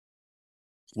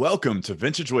Welcome to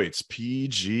Vintage Weight's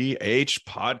PGH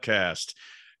podcast.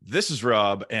 This is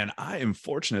Rob, and I am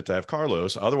fortunate to have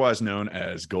Carlos, otherwise known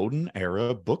as Golden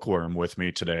Era Bookworm, with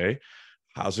me today.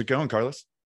 How's it going, Carlos?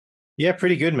 Yeah,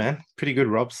 pretty good, man. Pretty good,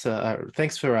 Rob. So,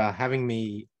 thanks for having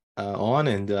me on.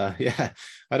 And yeah,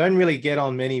 I don't really get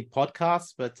on many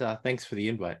podcasts, but thanks for the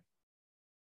invite.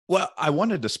 Well, I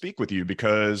wanted to speak with you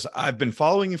because I've been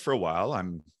following you for a while.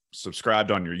 I'm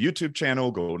subscribed on your YouTube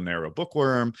channel, Golden Era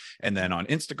Bookworm, and then on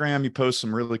Instagram, you post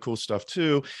some really cool stuff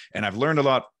too. And I've learned a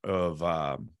lot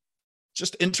of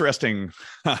just interesting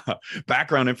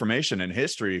background information and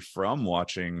history from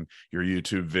watching your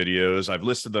YouTube videos. I've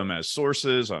listed them as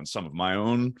sources on some of my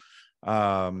own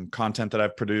content that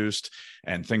I've produced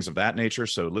and things of that nature.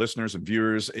 So listeners and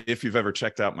viewers, if you've ever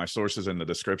checked out my sources in the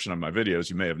description of my videos,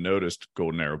 you may have noticed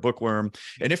Golden Era Bookworm.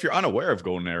 And if you're unaware of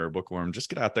Golden Era Bookworm, just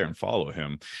get out there and follow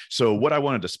him. So what I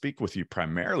wanted to speak with you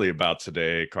primarily about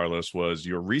today, Carlos, was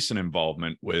your recent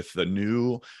involvement with the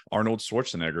new Arnold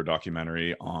Schwarzenegger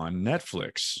documentary on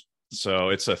Netflix. So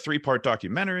it's a 3-part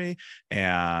documentary,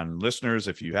 and listeners,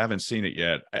 if you haven't seen it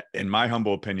yet, in my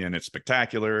humble opinion, it's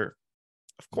spectacular.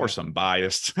 Of course, I'm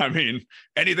biased. I mean,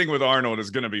 anything with Arnold is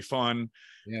going to be fun.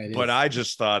 Yeah, it but is. I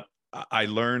just thought I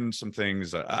learned some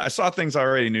things. I saw things I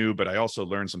already knew, but I also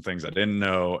learned some things I didn't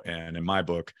know. And in my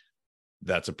book,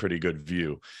 that's a pretty good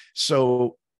view.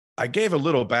 So I gave a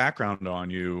little background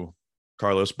on you,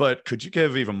 Carlos, but could you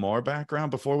give even more background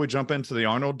before we jump into the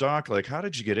Arnold doc? Like, how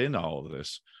did you get into all of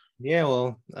this? Yeah,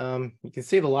 well, you can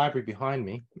see the library behind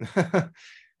me.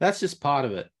 That's just part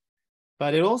of it.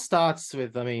 But it all starts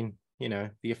with,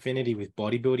 the affinity with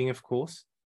bodybuilding, of course.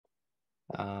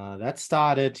 That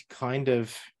started kind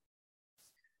of,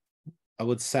 I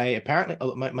would say, apparently,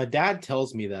 my dad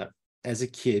tells me that as a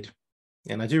kid,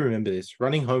 and I do remember this,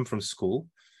 running home from school.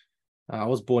 I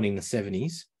was born in the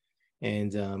 70s,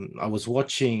 and I was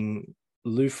watching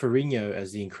Lou Ferrigno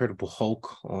as the Incredible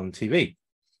Hulk on TV.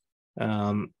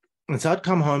 And so I'd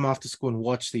come home after school and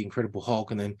watch the Incredible Hulk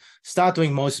and then start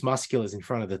doing most musculars in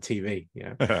front of the TV,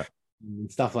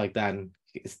 and stuff like that. And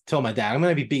tell my dad, I'm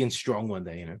going to be big and strong one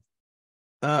day,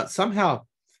 Somehow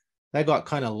they got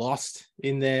kind of lost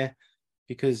in there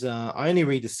because I only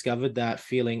rediscovered that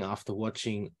feeling after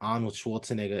watching Arnold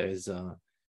Schwarzenegger as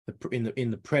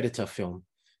in the Predator film.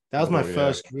 That was my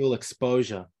first real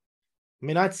exposure. I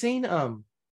mean, I'd seen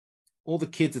all the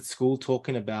kids at school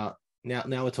talking about now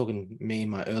we're talking me in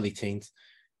my early teens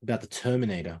about the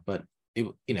Terminator, but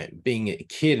being a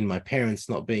kid and my parents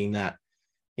not being that,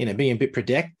 being a bit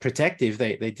protective,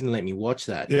 they didn't let me watch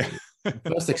that. Yeah.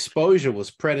 First exposure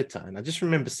was Predator, and I just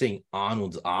remember seeing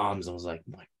Arnold's arms. I was like,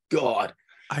 my God.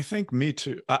 I think me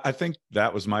too. I think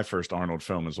that was my first Arnold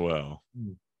film as well.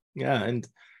 Yeah, and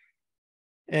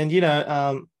then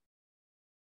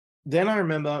I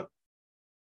remember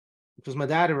because my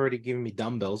dad had already given me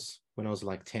dumbbells when I was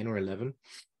like 10 or 11,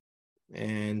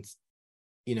 and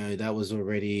that was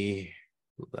already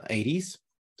the 80s,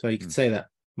 so you could say that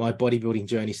my bodybuilding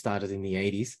journey started in the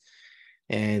 80s.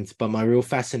 But my real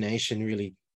fascination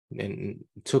really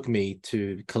took me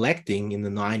to collecting in the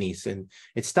 90s. And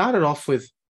it started off with,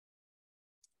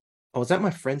 I was at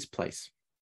my friend's place.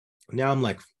 Now I'm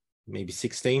like maybe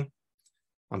 16.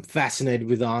 I'm fascinated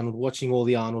with Arnold, watching all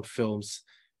the Arnold films.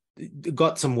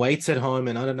 Got some weights at home,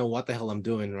 and I don't know what the hell I'm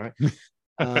doing, right?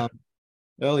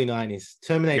 Early 90s.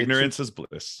 Terminator Ignorance 2. is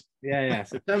bliss. Yeah.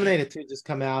 So Terminator 2 just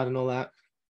come out and all that.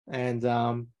 And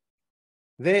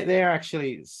they're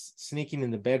actually sneaking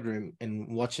in the bedroom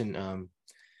and watching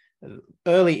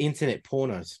early internet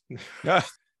pornos.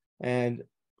 And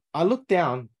I look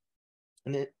down,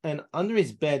 and under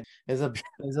his bed there's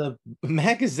a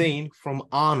magazine from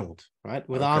Arnold, right,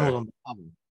 with Arnold on the cover,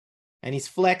 and he's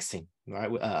flexing,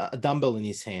 right, with a dumbbell in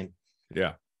his hand.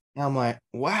 Yeah. And I'm like,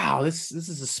 wow, this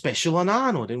is a special on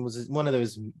Arnold, and it was one of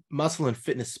those muscle and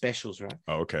fitness specials, right?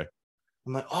 Oh, okay.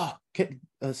 I'm like,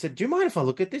 I said, do you mind if I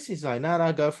look at this? He's like,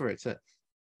 no, go for it. So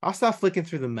I start flicking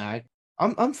through the mag.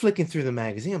 I'm flicking through the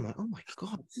magazine. I'm like, oh my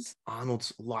God, this is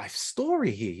Arnold's life story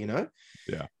here,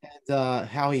 Yeah. And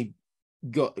how he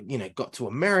got to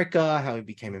America, how he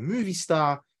became a movie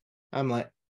star. I'm like,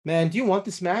 man, do you want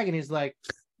this mag? And he's like,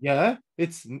 yeah,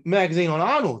 it's magazine on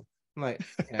Arnold. I'm like,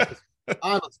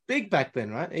 Arnold's big back then,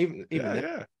 right? Even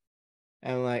Yeah.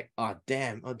 And I'm like, oh,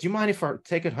 damn. Oh, do you mind if I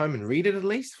take it home and read it at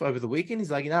least over the weekend? He's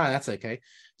like, no, that's okay.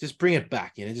 Just bring it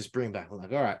back, just bring it back. I'm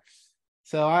like, all right.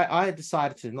 So I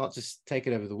decided to not just take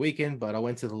it over the weekend, but I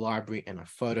went to the library and I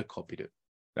photocopied it.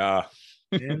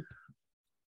 And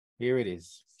here it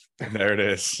is. There it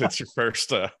is. It's your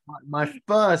first. My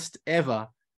first ever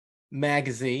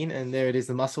magazine, and there it is,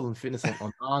 the Muscle and Fitness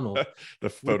on Arnold. The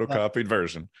photocopied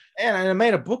version. And I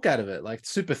made a book out of it, like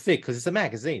super thick, because it's a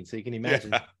magazine, so you can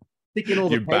imagine sticking all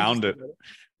the You bound it. together.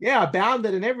 Yeah, I bound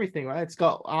it and everything, right? It's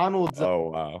got Arnold's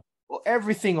wow.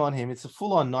 everything on him. It's a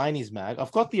full-on 90s mag.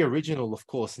 I've got the original, of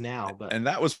course, now, but and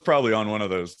that was probably on one of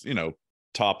those,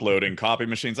 top loading copy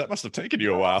machines. That must have taken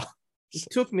you a while. It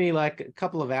took me like a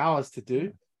couple of hours to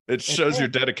do. It shows your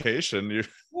dedication. Yeah,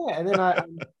 and then I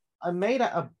made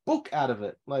a book out of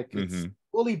it. Like it's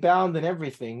fully bound and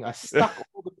everything. I stuck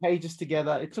all the pages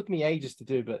together. It took me ages to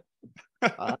do, but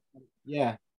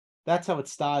yeah, that's how it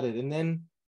started. And then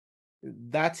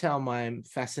that's how my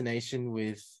fascination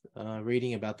with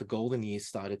reading about the golden years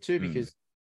started too, because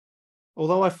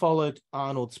although I followed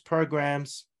Arnold's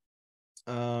programs,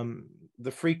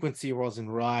 the frequency wasn't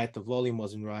right, the volume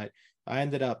wasn't right. I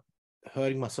ended up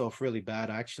hurting myself really bad.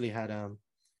 I actually had I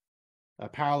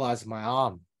paralyzed my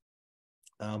arm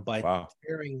by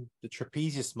tearing the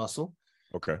trapezius muscle.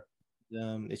 Okay.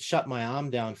 It shut my arm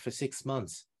down for 6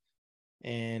 months,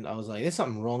 and I was like, "There's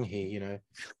something wrong here,"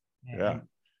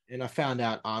 And I found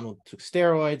out Arnold took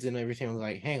steroids and everything. I was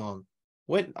like, "Hang on,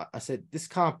 what?" I said, "This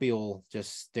can't be all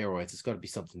just steroids. It's got to be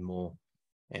something more."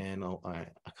 And I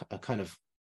kind of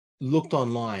looked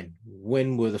online.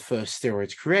 When were the first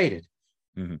steroids created?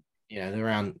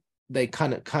 They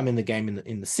kind of come in the game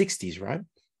in the 60s, right?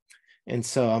 And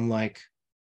so I'm like,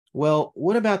 well,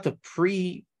 what about the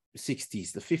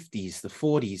pre-60s, the 50s, the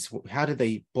 40s? How did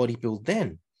they bodybuild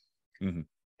then?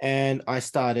 And I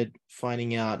started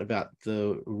finding out about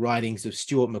the writings of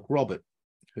Stuart McRobert,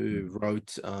 who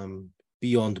wrote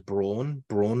Beyond Brawn.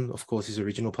 Brawn, of course, his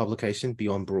original publication,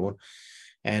 Beyond Brawn,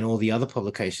 and all the other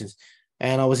publications.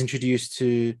 And I was introduced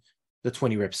to the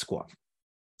 20 rep squat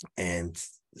and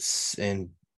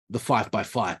the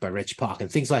 5x5 by Reg Park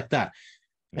and things like that.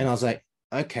 And I was like,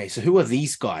 okay, so who are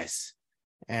these guys?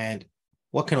 And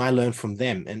what can I learn from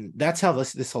them? And that's how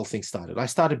this whole thing started. I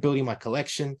started building my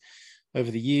collection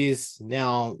over the years.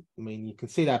 Now, I mean, you can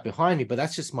see that behind me, but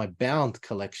that's just my bound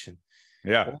collection.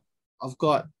 Yeah. I've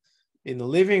got in the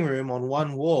living room on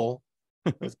one wall,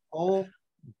 there's a whole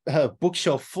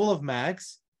bookshelf full of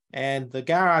mags, and the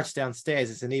garage downstairs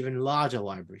is an even larger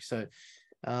library. So,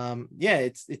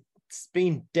 it's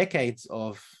been decades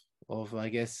of I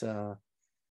guess,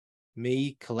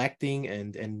 me collecting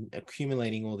and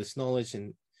accumulating all this knowledge,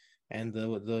 and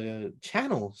the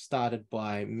channel started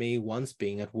by me once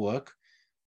being at work,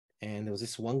 and there was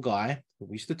this one guy who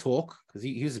we used to talk because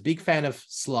he was a big fan of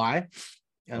Sly,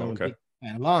 and I'm a big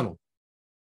fan of Arnold.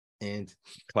 And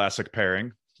classic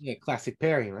pairing. Yeah, classic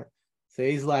pairing, right? So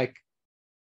he's like,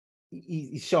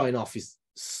 he's showing off his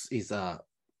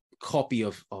copy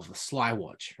of a Sly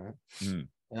watch, right?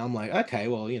 And I'm like, okay,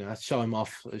 well,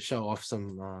 show off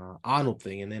some Arnold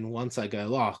thing. And then once I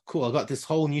go, oh, cool, I got this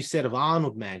whole new set of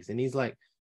Arnold mags. And he's like,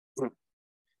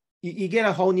 you get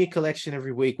a whole new collection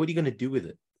every week. What are you going to do with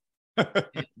it?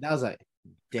 And I was like,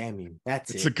 damn you,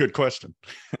 it's a good question.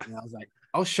 And I was like,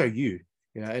 I'll show you.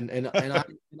 And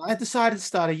I decided to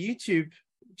start a YouTube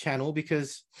channel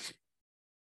because,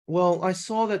 well, I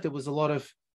saw that there was a lot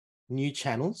of new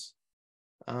channels.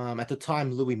 At the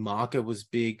time, Louis Marker was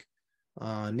big.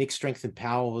 Nick Strength and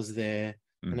Power was there,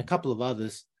 and a couple of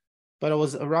others. But I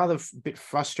was a bit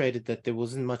frustrated that there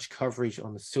wasn't much coverage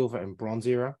on the silver and bronze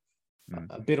era,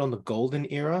 a bit on the golden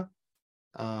era.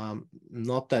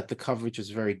 Not that the coverage was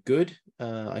very good.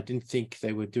 I didn't think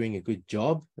they were doing a good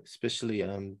job, especially,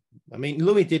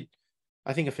 Louis did,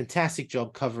 I think, a fantastic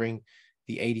job covering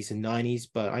the 80s and 90s,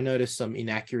 but I noticed some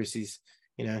inaccuracies,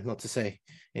 not to say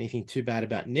anything too bad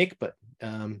about Nick, but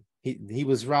he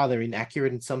was rather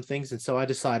inaccurate in some things. And so I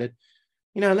decided,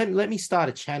 let me start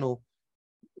a channel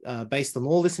based on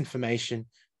all this information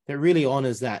that really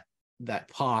honors that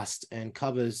past and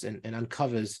covers and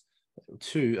uncovers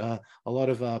too a lot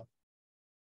of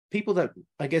people that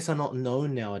I guess are not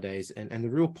known nowadays, and the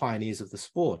real pioneers of the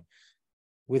sport.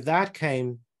 With that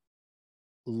came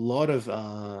a lot of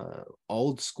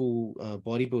old school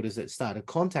bodybuilders that started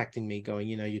contacting me going,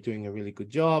 you're doing a really good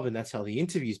job. And that's how the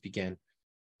interviews began.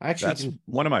 That's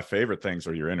one of my favorite things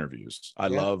are your interviews. I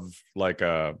love one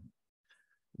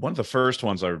of the first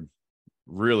ones I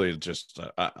really just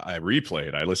I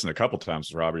replayed. I listened a couple times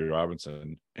to Robbie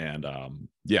Robinson, and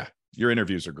your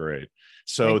interviews are great.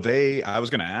 So I was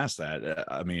going to ask that.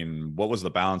 What was the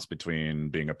balance between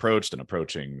being approached and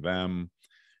approaching them?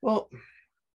 Well,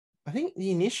 I think the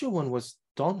initial one was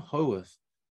Don Howarth,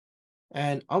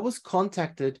 and I was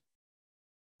contacted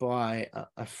by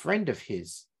a friend of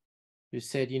his who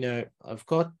said, I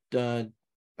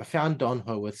found Don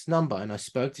Howarth's number and I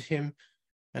spoke to him,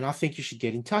 and I think you should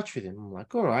get in touch with him. I'm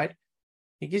like, all right.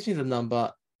 He gives me the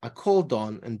number. I call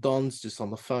Don, and Don's just on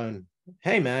the phone.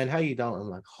 Hey man, how you doing? I'm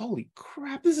like, holy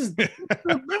crap, this is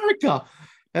America.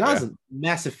 And I was a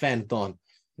massive fan of Don.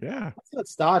 Yeah. That's how it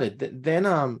started. Then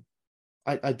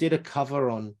I did a cover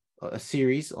on a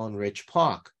series on Reg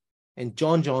Park, and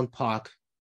John Park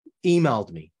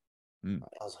emailed me. I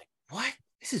was like, what?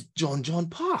 This is John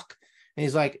Park. And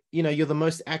he's like, you're the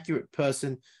most accurate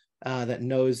person that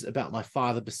knows about my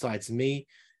father besides me.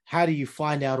 How do you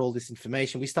find out all this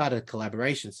information? We started a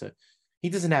collaboration. So he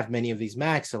doesn't have many of these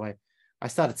mags. So I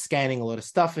started scanning a lot of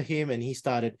stuff for him, and we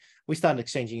started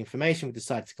exchanging information. We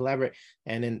decided to collaborate,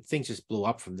 and then things just blew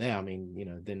up from there. I mean,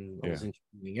 then I was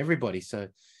interviewing everybody. So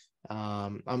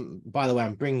by the way,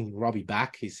 I'm bringing Robbie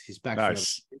back. He's back.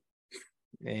 Nice.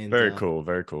 And very cool.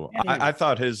 Very cool. Yeah, I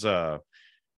thought his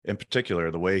in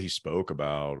particular, the way he spoke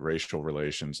about racial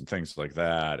relations and things like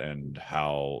that, and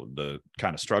how the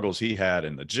kind of struggles he had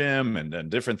in the gym and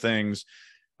different things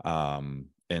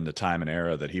in the time and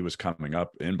era that he was coming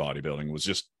up in bodybuilding was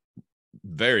just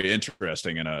very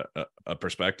interesting, in a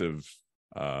perspective,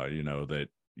 that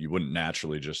you wouldn't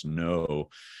naturally just know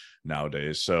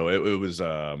nowadays. So it was,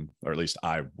 or at least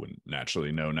I wouldn't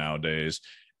naturally know nowadays.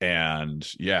 And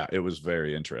yeah, it was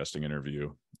very interesting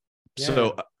interview. Yeah.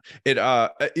 So it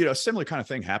a similar kind of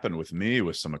thing happened with me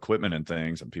with some equipment and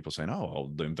things, and people saying,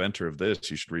 oh, the inventor of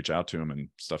this, you should reach out to him and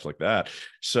stuff like that.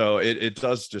 So it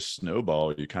does just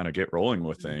snowball. You kind of get rolling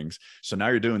with things. So now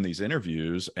you're doing these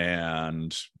interviews,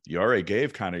 and you already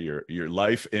gave kind of your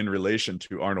life in relation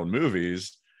to Arnold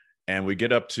movies, and we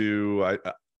get up to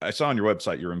I saw on your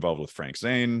website you're involved with Frank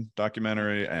Zane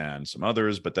documentary and some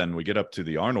others, but then we get up to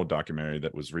the Arnold documentary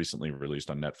that was recently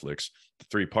released on Netflix, the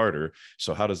 3-parter.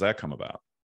 So how does that come about?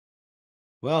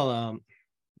 Well,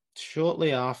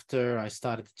 shortly after I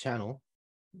started the channel,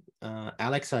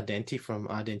 Alex Ardenti from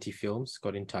Ardenti Films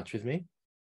got in touch with me,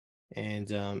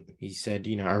 and he said,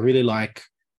 I really like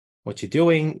what you're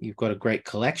doing. You've got a great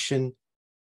collection.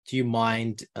 Do you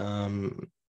mind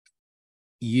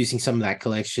using some of that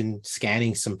collection,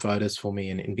 scanning some photos for me,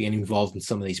 and being involved in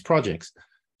some of these projects?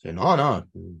 So no,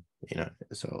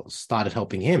 so I started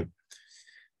helping him.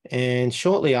 And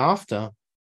shortly after,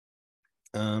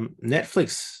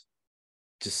 Netflix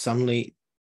just suddenly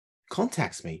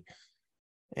contacts me,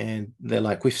 and they're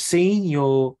like, we've seen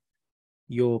your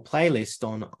playlist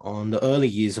on the early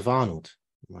years of Arnold.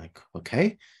 I'm like,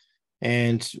 okay.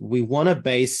 And we want to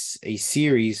base a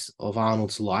series of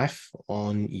Arnold's life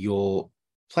on your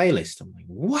playlist. I'm like,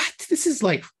 what? This is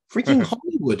like freaking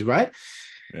Hollywood, right?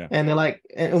 Yeah. And they're like,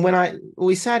 and when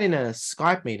we sat in a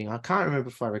Skype meeting, I can't remember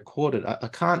if I recorded. I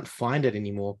can't find it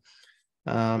anymore.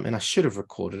 And I should have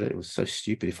recorded it. It was so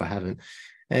stupid if I haven't.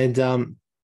 And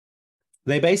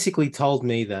they basically told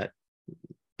me that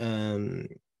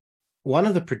one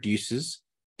of the producers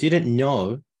didn't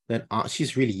know that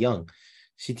she's really young.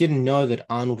 She didn't know that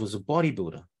Arnold was a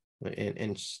bodybuilder,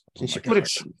 and she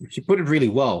put it really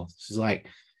well. She's like,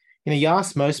 you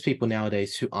ask most people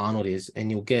nowadays who Arnold is, and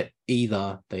you'll get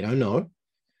either they don't know,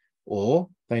 or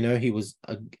they know he was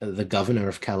the governor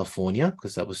of California,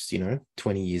 because that was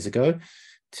 20 years ago,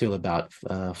 till about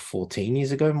 14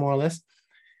 years ago, more or less.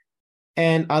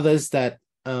 And others that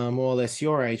more or less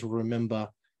your age will remember,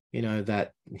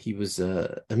 that he was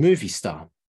a movie star.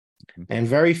 And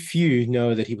very few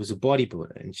know that he was a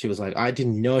bodybuilder. And she was like, I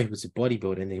didn't know he was a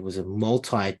bodybuilder, and he was a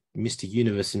multi Mr.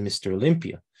 Universe and Mr.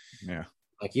 Olympia. Yeah.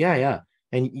 Like, yeah.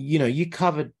 And, you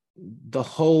covered the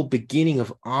whole beginning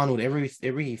of Arnold,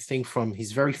 everything from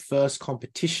his very first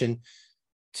competition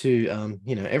to,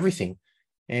 everything.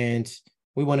 And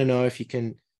we want to know if you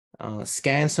can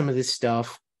scan some of this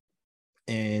stuff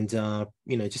and,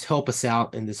 just help us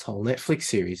out in this whole Netflix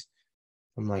series.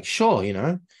 I'm like, sure,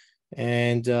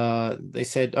 And they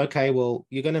said, okay, well,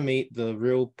 you're going to meet the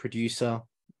real producer,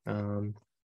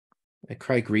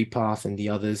 Craig Repath and the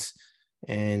others.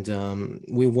 And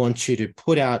we want you to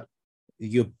put out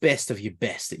your best of your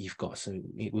best that you've got. So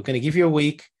we're going to give you a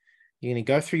week. You're going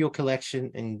to go through your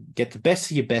collection and get the best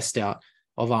of your best out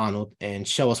of Arnold and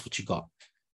show us what you got.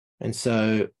 And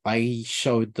so I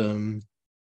showed them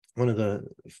one of the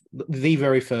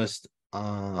very first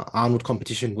Arnold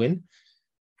competition win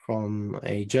from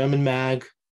a German mag,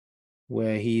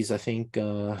 where he's, I think,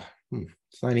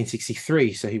 it's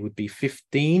 1963, so he would be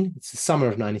 15. It's the summer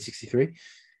of 1963,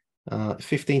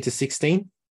 15 to 16.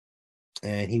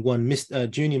 And he won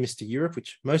Junior Mr. Europe,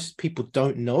 which most people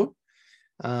don't know.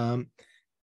 And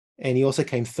he also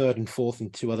came third and fourth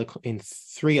in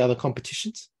 3 other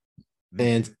competitions.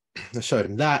 And I showed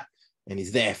him that, and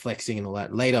he's there flexing and all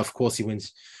that. Later, of course, he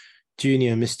wins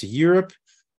Junior Mr. Europe,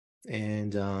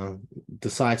 and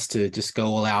decides to just go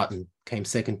all out and came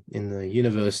second in the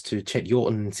universe to Chet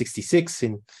Yorton in '66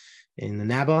 in the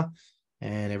NABA,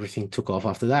 and everything took off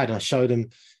after that. And I showed them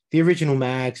the original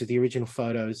mags with the original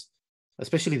photos,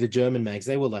 especially the German mags.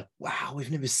 They were like, "Wow,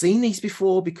 we've never seen these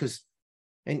before." Because,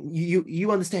 and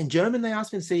you understand German? They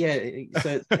asked me. So yeah,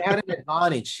 so they had an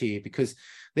advantage here because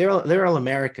they're all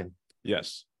American.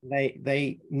 Yes.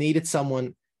 They needed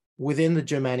someone within the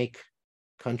Germanic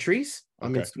countries.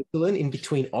 I'm in Switzerland, in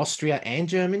between Austria and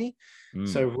Germany.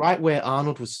 So right where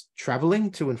Arnold was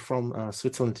traveling to and from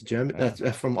Switzerland to Germany,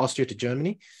 from Austria to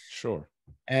Germany. Sure.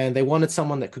 And they wanted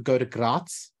someone that could go to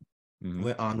Graz,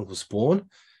 where Arnold was born,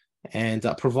 and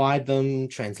provide them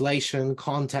translation,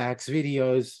 contacts,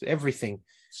 videos, everything.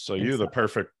 So you're the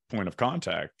perfect point of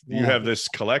contact. You have this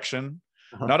collection,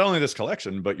 not only this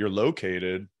collection, but you're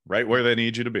located right where they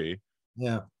need you to be.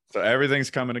 Yeah. So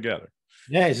everything's coming together.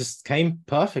 Yeah, it just came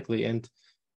perfectly.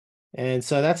 And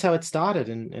so that's how it started.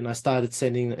 And I started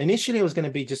sending, initially it was going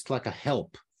to be just like a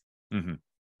help.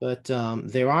 But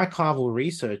their archival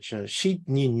researcher, she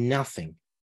knew nothing.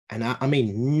 And I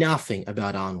mean nothing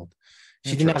about Arnold.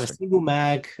 She didn't have a single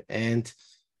mag, and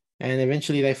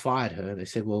eventually they fired her. They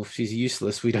said, well, she's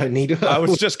useless. We don't need her. I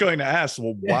was just going to ask,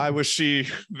 well, why was she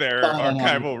their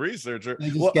archival researcher?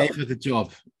 They just gave her the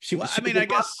job. I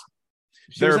guess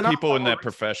there are people in that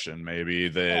profession maybe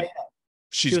that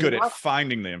she's good at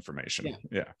finding the information.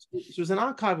 Yeah. She was an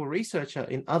archival researcher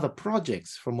in other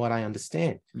projects, from what I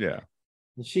understand. Yeah.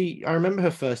 And I remember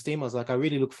her first email was like, I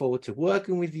really look forward to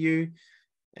working with you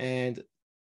and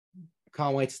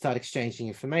can't wait to start exchanging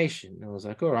information. And I was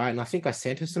like, all right. And I think I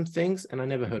sent her some things and I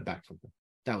never heard back from her.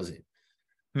 That was it.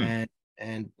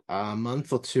 And a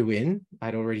month or two in,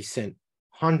 I'd already sent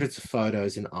hundreds of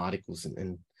photos and articles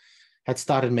and had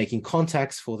started making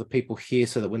contacts for the people here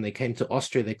so that when they came to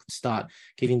Austria, they could start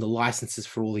getting the licenses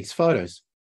for all these photos.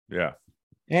 Yeah.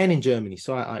 And in Germany.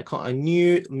 So I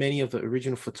knew many of the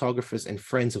original photographers and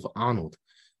friends of Arnold.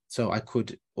 So I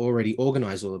could already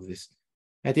organize all of this.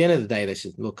 At the end of the day, they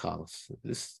said, look, Carlos,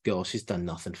 this girl, she's done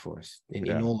nothing for us.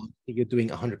 In all, you're doing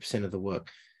 100% of the work.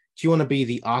 Do you want to be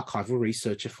the archival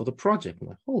researcher for the project? I'm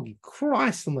like, holy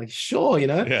Christ. I'm like, sure,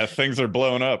 Yeah, things are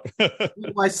blowing up.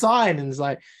 My sign. And it's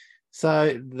like,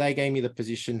 so they gave me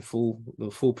the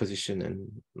full position, and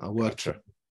I worked for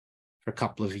a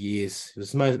couple of years. It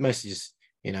was mostly just,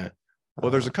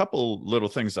 Well, there's a couple little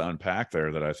things to unpack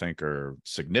there that I think are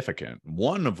significant.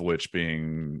 One of which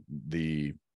being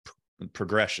the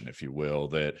progression, if you will,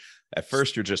 that at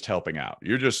first you're just helping out.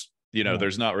 You're just,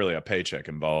 there's not really a paycheck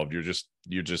involved. You're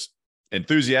just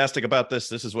enthusiastic about this.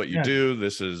 This is what you do.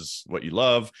 This is what you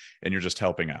love. And you're just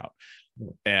helping out.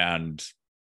 And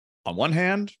on one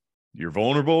hand, you're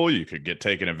vulnerable. You could get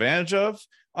taken advantage of.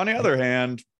 On the other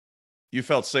hand, you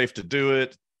felt safe to do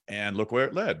it. And look where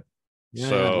it led.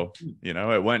 So,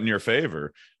 it went in your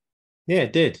favor. Yeah,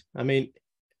 it did. I mean,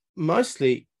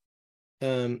 mostly,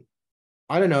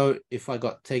 I don't know if I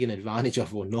got taken advantage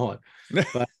of or not,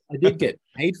 but I did get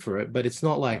paid for it. But it's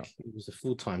not like it was a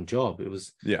full-time job. It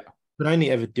was, could only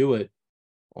ever do it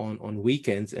on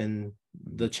weekends, and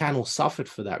the channel suffered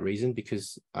for that reason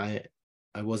because I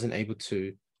wasn't able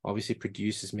to obviously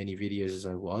produce as many videos as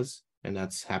I was, and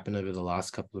that's happened over the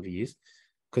last couple of years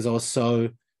because I was so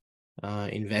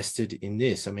invested in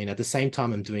this. I mean, at the same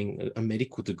time, I'm doing a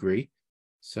medical degree,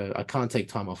 so I can't take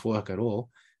time off work at all.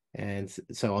 And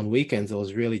so on weekends, I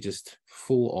was really just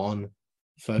full on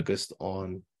focused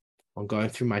on going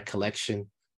through my collection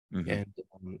and,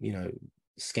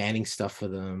 scanning stuff for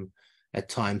them. At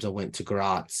times I went to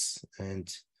Graz and,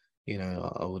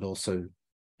 I would also,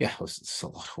 it was just a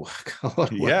lot of work.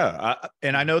 Yeah.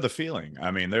 And I know the feeling.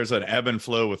 I mean, there's an ebb and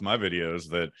flow with my videos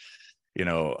that,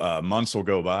 months will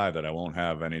go by that I won't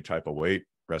have any type of weight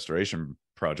restoration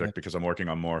project because I'm working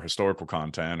on more historical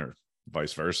content or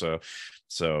vice versa.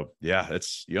 So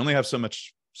you only have so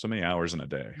many hours in a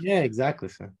day. Yeah, exactly.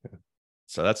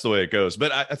 So that's the way it goes.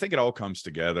 But I think it all comes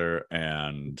together,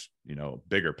 and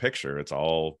bigger picture, it's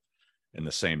all in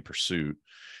the same pursuit.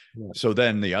 So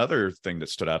then the other thing that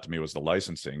stood out to me was the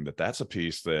licensing. That's a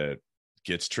piece that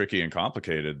gets tricky and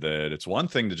complicated. That it's one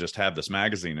thing to just have this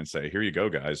magazine and say, here you go,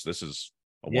 guys, this is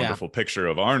a wonderful picture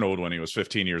of Arnold when he was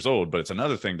 15 years old. But it's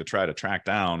another thing to try to track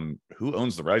down who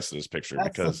owns the rights to this picture,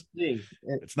 because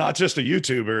it's not just a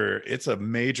YouTuber, it's a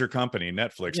major company,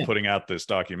 Netflix, putting out this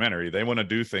documentary. They want to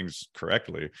do things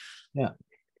correctly. Yeah.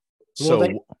 So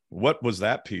what was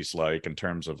that piece like in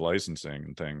terms of licensing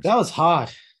and things? That was hard.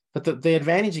 But the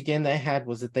advantage again they had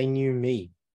was that they knew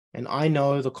me, and I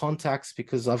know the contacts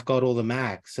because I've got all the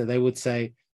mags. So they would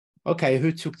say, okay,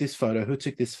 who took this photo? Who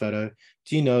took this photo?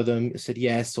 Do you know them? I said,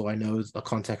 yes. So I know a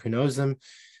contact who knows them.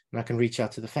 and I can reach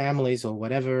out to the families or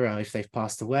whatever if they've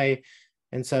passed away.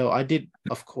 And so I did,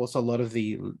 of course, a lot of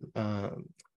the,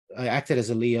 I acted as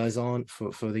a liaison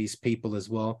for these people as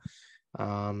well.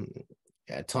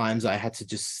 At times I had to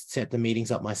just set the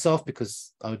meetings up myself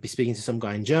because I would be speaking to some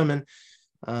guy in German.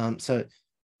 So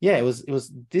yeah,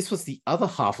 this was the other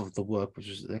half of the work, which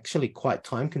was actually quite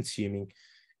time consuming.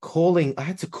 I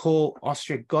had to call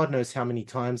Austria, God knows how many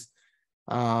times,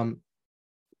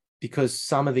 because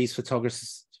some of these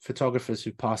photographers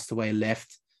who passed away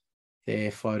left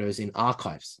their photos in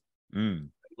archives,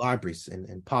 libraries,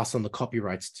 and pass on the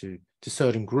copyrights to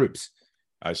certain groups.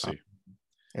 I see.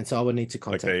 And so I would need to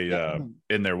contact like they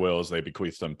in their wills they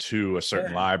bequeath them to a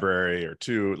certain library, or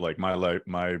to like my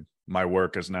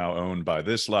work is now owned by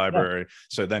this library.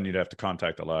 So then you'd have to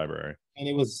contact the library. And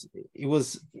it was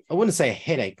I wouldn't say a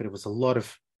headache, but it was a lot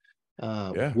of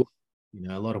work,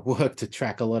 a lot of work to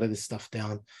track a lot of this stuff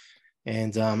down.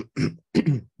 And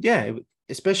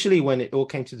especially when it all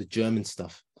came to the German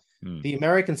stuff. The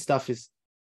American stuff is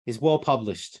well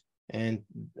published, and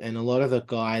a lot of the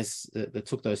guys that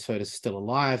took those photos are still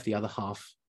alive. The other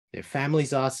half, their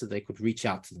families are, so they could reach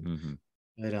out to them.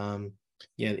 But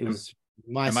it was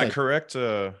my am I correct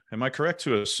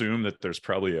to assume that there's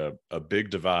probably a big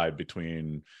divide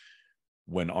between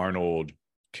when Arnold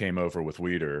came over with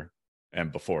Weider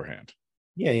and beforehand?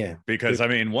 Yeah. Because I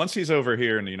mean, once he's over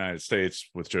here in the United States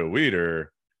with Joe Weider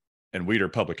and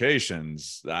Weider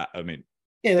Publications, I mean,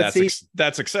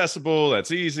 that's accessible,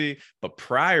 that's easy. But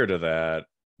prior to that,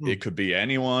 it could be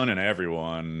anyone and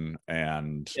everyone,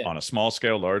 and on a small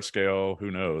scale, large scale,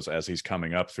 who knows, as he's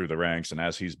coming up through the ranks and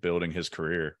as he's building his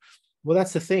career. Well,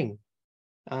 that's the thing.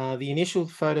 The initial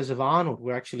photos of Arnold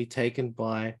were actually taken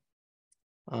by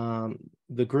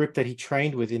the group that he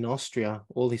trained with in Austria,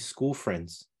 all his school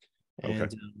friends,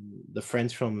 and the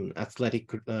friends from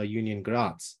Athletic Union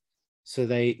Graz. So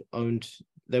they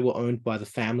were owned by the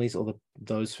families or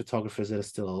those photographers that are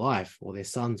still alive, or their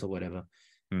sons or whatever.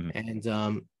 But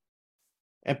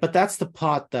that's the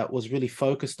part that was really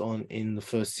focused on in the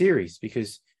first series,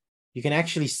 because you can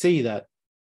actually see that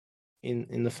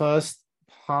in the first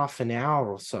half an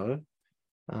hour or so,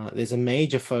 there's a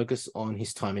major focus on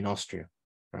his time in Austria,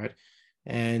 right?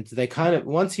 And they kind of,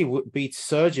 once he beats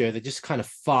Sergio, they just kind of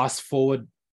fast forward,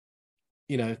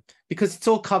 because it's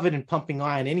all covered in pumping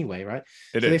iron anyway, right?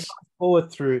 They fast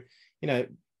forward through,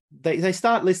 they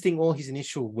start listing all his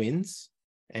initial wins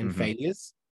and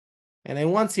failures. And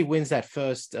then once he wins that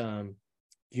first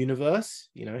universe,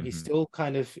 he's still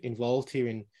kind of involved here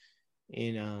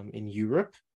in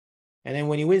Europe. And then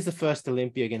when he wins the first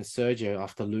Olympia against Sergio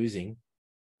after losing,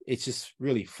 it's just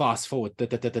really fast forward.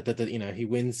 He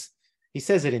wins. He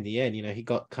says it in the end, he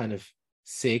got kind of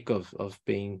sick of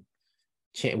being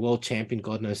world champion,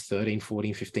 God knows, 13,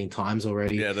 14, 15 times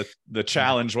already. Yeah, the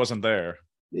challenge wasn't there.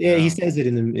 Yeah, he says it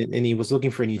and he was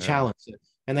looking for a new challenge.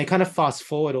 And they kind of fast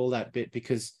forward all that bit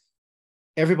because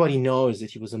everybody knows that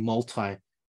he was a multi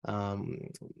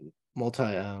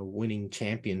winning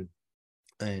champion.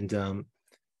 And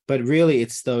but really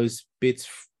it's those bits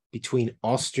between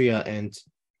Austria and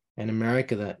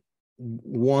America that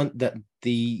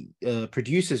the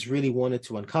producers really wanted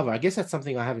to uncover. I guess that's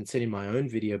something I haven't said in my own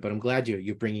video, but I'm glad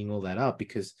you're bringing all that up,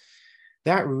 because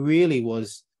that really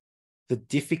was the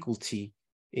difficulty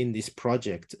in this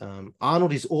project.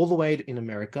 Arnold is all the way in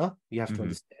America. You have to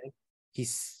understand.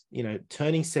 He's,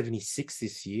 turning 76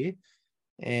 this year.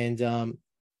 And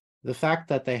the fact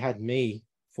that they had me,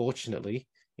 fortunately,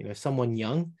 someone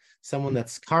young, someone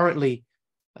that's currently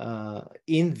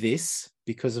in this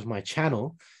because of my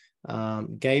channel,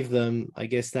 gave them, I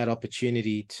guess, that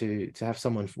opportunity to have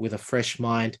someone with a fresh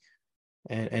mind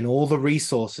and all the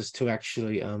resources to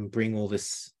actually bring all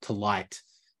this to light.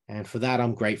 And for that,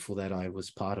 I'm grateful that I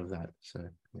was part of that. So,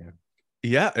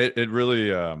 yeah, it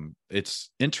really, it's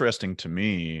interesting to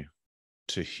me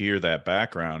to hear that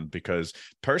background, because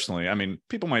personally, I mean,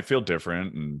 people might feel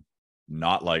different and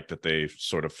not like that they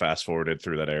sort of fast forwarded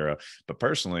through that era, but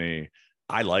personally,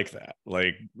 I like that.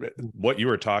 Like what you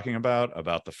were talking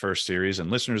about the first series.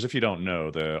 And listeners, if you don't know,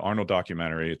 the Arnold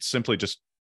documentary, it's simply just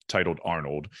titled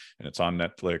Arnold, and it's on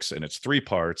Netflix, and it's 3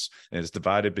 parts, and it's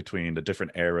divided between the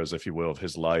different eras, if you will, of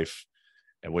his life,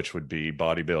 which would be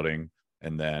bodybuilding,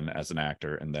 and then as an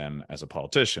actor, and then as a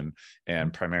politician.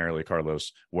 And primarily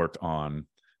Carlos worked on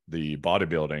the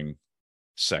bodybuilding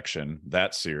section,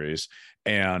 that series.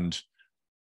 And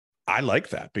I like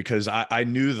that because I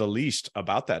knew the least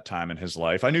about that time in his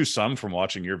life. I knew some from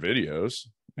watching your videos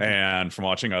and from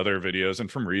watching other videos and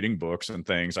from reading books and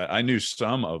things. I knew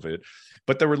some of it,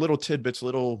 but there were little tidbits,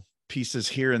 little pieces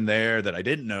here and there that I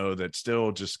didn't know that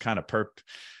still just kind of perked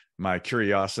my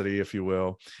curiosity, if you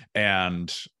will,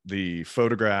 and the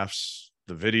photographs,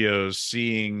 the videos,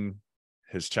 seeing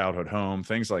his childhood home,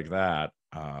 things like that,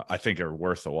 I think are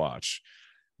worth a watch,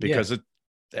 because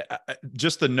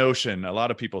just the notion, a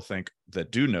lot of people think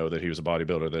that do know that he was a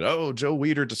bodybuilder, that, oh, Joe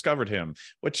Weider discovered him,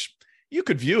 which you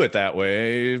could view it that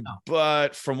way,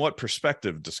 but from what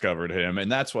perspective discovered him?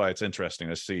 And that's why it's interesting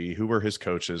to see who were his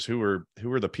coaches, who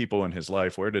were the people in his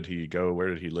life, where did he go, where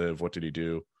did he live, what did he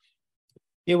do?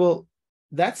 Yeah, well,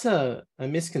 that's a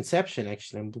misconception,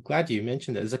 actually. I'm glad you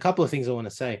mentioned it. There's a couple of things I want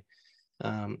to say.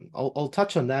 I'll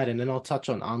touch on that, and then I'll touch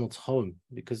on Arnold's home,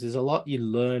 because there's a lot you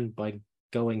learn by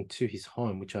going to his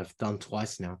home, which I've done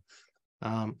twice now.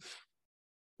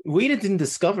 Weider didn't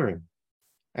discover him.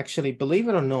 Actually, believe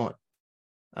it or not,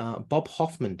 Bob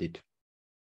Hoffman did.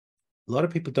 A lot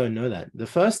of people don't know that. The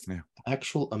first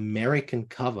actual American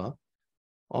cover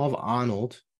of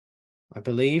Arnold, I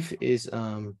believe, is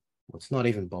it's not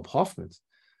even Bob Hoffman's.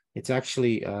 It's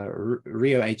actually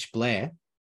Rio H. Blair,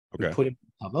 who put him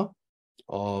on the cover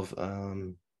of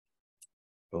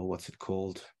what's it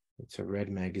called? It's a red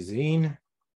magazine,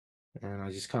 and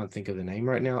I just can't think of the name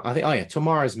right now. I think,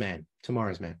 Tomorrow's Man.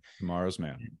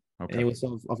 Okay. And it was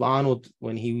of Arnold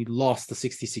when he lost the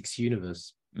 66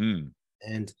 universe.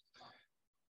 And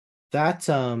that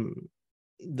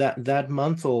that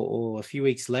month or a few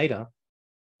weeks later,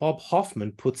 Bob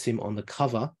Hoffman puts him on the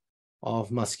cover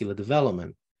of Muscular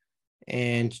Development.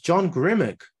 And John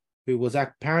Grimmick, who was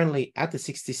apparently at the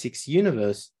 66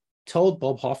 universe, told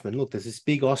Bob Hoffman, look, there's this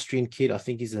big Austrian kid, I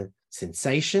think he's a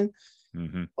sensation.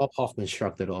 Bob Hoffman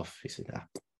shrugged it off. He said,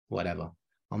 whatever.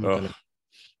 I'm not going to.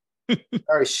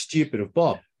 Very stupid of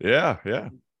Bob. Yeah.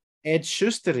 Ed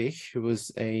Schusterich, who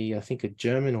was I think a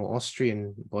German or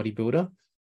Austrian bodybuilder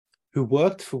who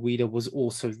worked for Weider, was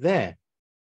also there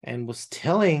and was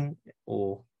telling,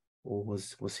 or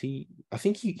was he? I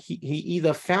think he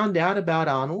either found out about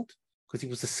Arnold because he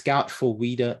was a scout for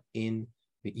Weider in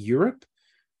Europe,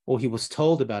 or he was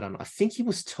told about Arnold. I think he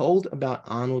was told about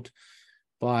Arnold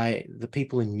by the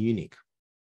people in Munich,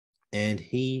 and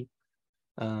he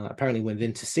apparently went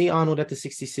then to see Arnold at the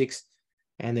 66,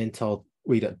 and then told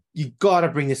Weider, you got to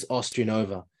bring this Austrian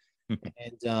over.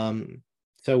 And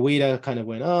so Weider kind of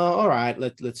went, oh, all right,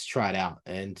 let's try it out.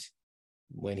 And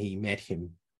when he met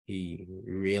him, he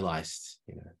realized,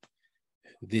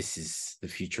 this is the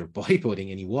future of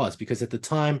bodybuilding. And he was, because at the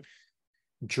time,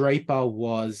 Draper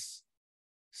was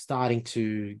starting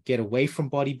to get away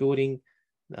from bodybuilding.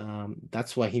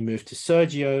 That's why he moved to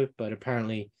Sergio, but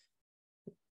apparently,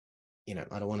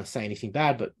 I don't want to say anything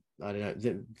bad, but I don't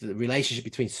know, the relationship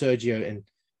between Sergio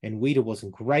and Weider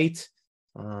wasn't great.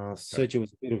 Sergio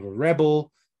was a bit of a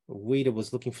rebel. Weider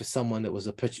was looking for someone that was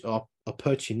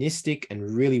opportunistic and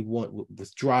really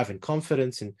with drive and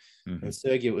confidence. And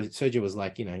Sergio was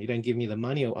like, you don't give me the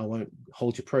money, I won't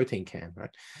hold your protein can, right?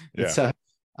 Yeah. And so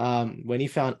when he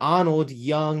found Arnold,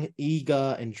 young,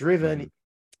 eager, and driven,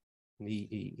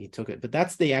 he took it. But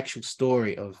that's the actual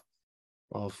story of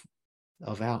our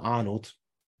Arnold.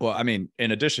 Well, I mean,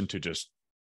 in addition to just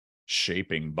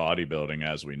shaping bodybuilding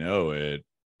as we know it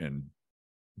and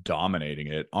dominating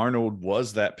it, Arnold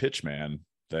was that pitch man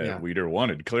that Weider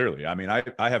wanted, clearly. I mean,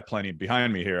 I have plenty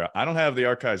behind me here. I don't have the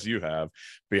archives you have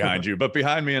behind you, but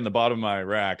behind me in the bottom of my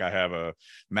rack, I have a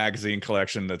magazine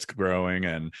collection that's growing.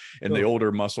 And in the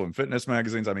older muscle and fitness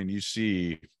magazines, I mean,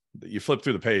 you flip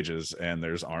through the pages and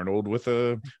there's Arnold with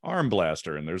a arm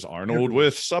blaster, and there's Arnold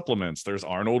with supplements, there's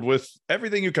Arnold with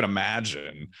everything you can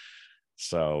imagine.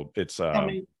 So it's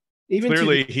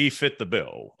clearly he fit the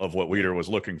bill of what Weider was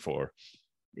looking for.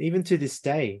 Even to this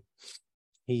day,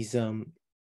 he's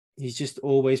just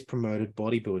always promoted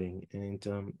bodybuilding.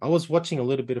 And I was watching a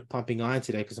little bit of Pumping Iron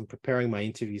today because I'm preparing my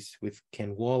interviews with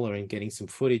Ken Waller and getting some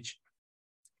footage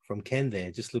from Ken there,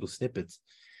 just little snippets.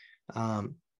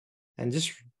 And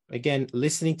just, again,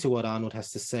 listening to what Arnold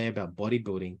has to say about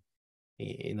bodybuilding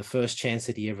in the first chance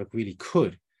that he ever really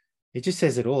could. It just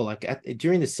says it all. Like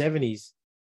during the 70s,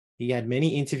 he had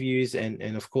many interviews, and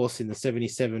of course, in the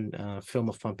 77 film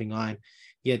of Pumping Iron,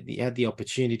 he had the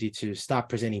opportunity to start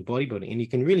presenting bodybuilding. And you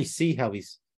can really see how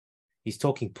he's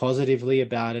talking positively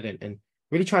about it and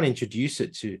really trying to introduce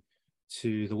it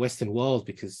to the Western world,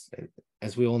 because,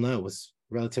 as we all know, it was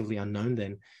relatively unknown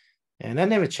then. And that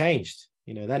never changed.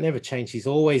 That never changed. He's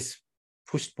always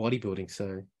pushed bodybuilding.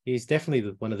 So he's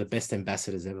definitely one of the best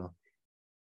ambassadors ever.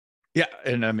 Yeah.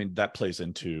 And I mean, that plays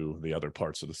into the other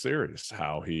parts of the series,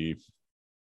 how he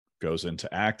goes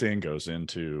into acting, goes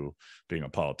into being a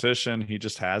politician. He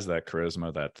just has that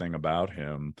charisma, that thing about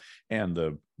him, and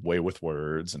the way with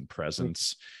words and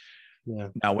presence. Yeah.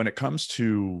 Now, when it comes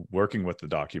to working with the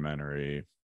documentary,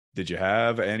 did you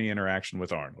have any interaction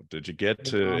with Arnold? Did you get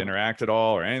to interact at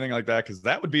all or anything like that? Because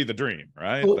that would be the dream,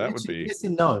 right? Well, That would be. yes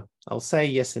and no. I'll say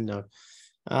yes and no.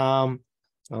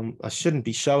 I shouldn't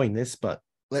be showing this, but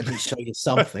let me show you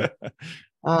something.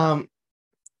 I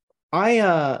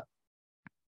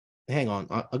hang on.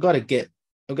 I gotta get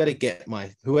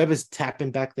my whoever's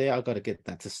tapping back there. I gotta get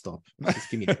that to stop. Just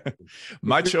give me.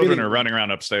 My children are running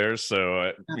around upstairs,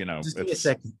 so just give me a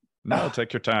second. No,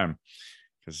 take your time,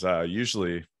 because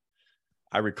usually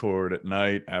I record at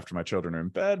night after my children are in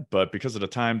bed, but because of the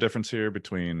time difference here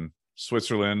between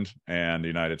Switzerland and the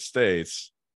United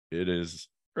States, it is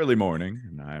early morning,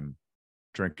 and I'm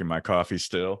drinking my coffee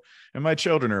still, and my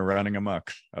children are running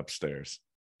amok upstairs.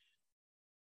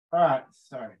 All right,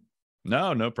 sorry.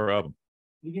 No problem.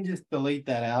 You can just delete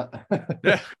that out.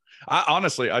 Yeah,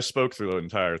 I spoke through the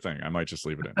entire thing. I might just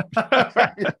leave it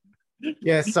in.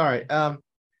 Yeah, sorry.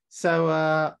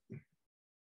 So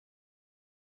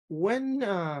when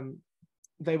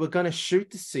they were going to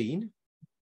shoot the scene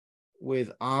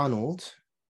with Arnold,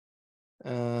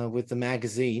 with the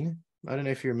magazine, I don't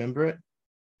know if you remember it.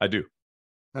 I do.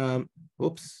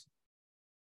 Whoops.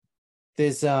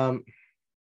 There's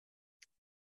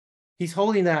he's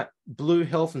holding that blue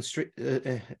health and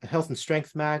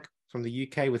strength mag from the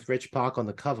UK with Reg Park on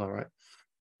the cover, right?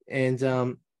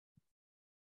 And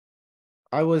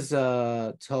I was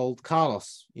told,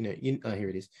 Carlos, here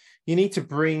it is. You need to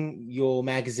bring your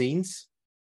magazines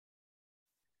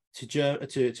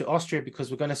to Austria,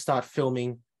 because we're going to start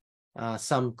filming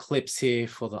some clips here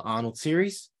for the Arnold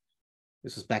series.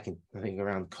 This was back in, I think,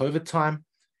 around COVID time.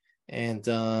 And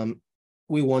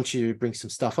we want you to bring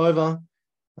some stuff over.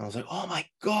 I was like, oh my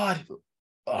God,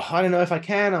 I don't know if I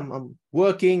can. I'm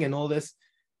working and all this.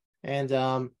 And,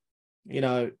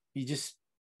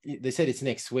 they said it's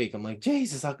next week. I'm like,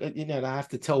 Jesus, I have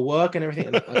to tell work and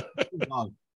everything.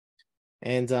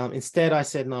 And instead I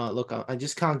said, no, look, I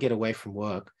just can't get away from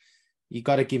work. You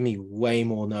got to give me way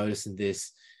more notice than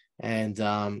this. And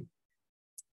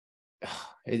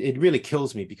it really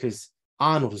kills me, because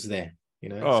Arnold was there, so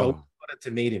I wanted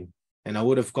to meet him. And I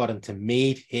would have gotten to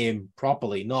meet him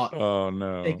properly, not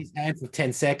take his hand for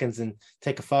 10 seconds and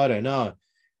take a photo. No,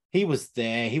 he was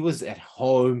there. He was at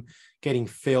home getting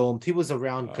filmed. He was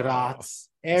around Graz.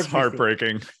 It's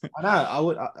heartbreaking. I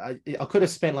know. I could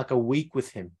have spent like a week with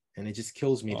him, and it just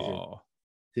kills me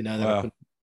to know that. Well,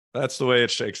 that's the way it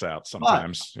shakes out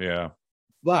sometimes.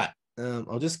 But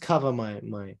I'll just cover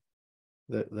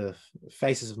the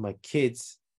faces of my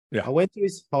kids. Yeah. I went to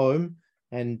his home.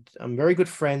 And I'm very good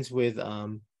friends with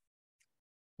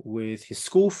his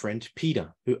school friend,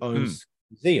 Peter, who owns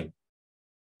the museum.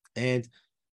 And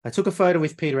I took a photo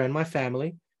with Peter and my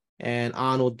family, and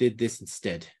Arnold did this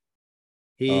instead.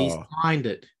 He signed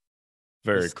it.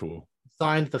 Very cool.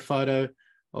 Signed the photo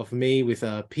of me with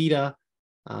Peter.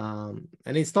 And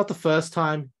it's not the first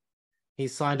time he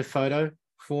signed a photo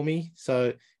for me.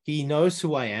 So he knows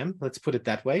who I am. Let's put it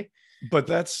that way. But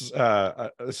that's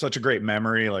such a great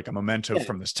memory, like a memento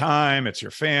from this time. It's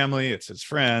your family, it's his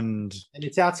friend. And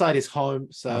it's outside his home.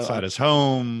 So outside his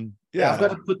home. Yeah. I've got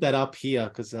to put that up here,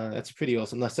 because that's pretty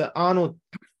awesome. So Arnold,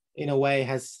 in a way,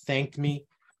 has thanked me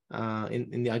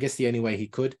in I guess the only way he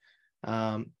could,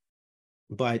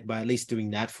 by at least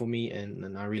doing that for me,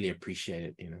 and I really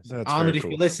appreciate it. So Arnold, if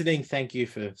you're listening, thank you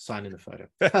for signing the photo.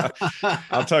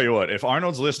 I'll tell you what, if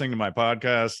Arnold's listening to my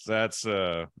podcast, that's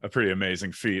a pretty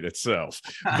amazing feat itself.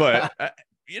 But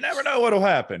you never know what'll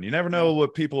happen. You never know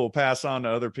what people will pass on to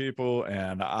other people.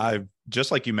 And I,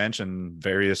 just like you mentioned,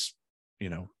 various,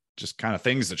 just kind of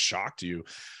things that shocked you.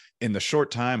 In the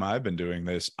short time I've been doing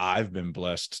this, I've been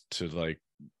blessed to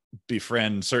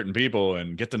befriend certain people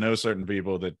and get to know certain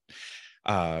people that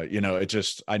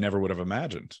I never would have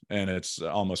imagined. And it's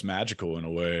almost magical in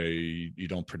a way. You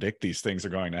don't predict these things are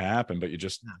going to happen, but you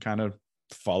just kind of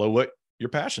follow what you're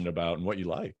passionate about and what you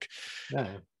like. Yeah.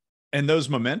 And those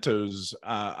mementos,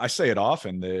 I say it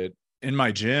often, that in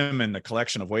my gym and the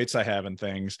collection of weights I have and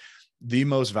things, the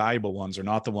most valuable ones are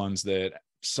not the ones that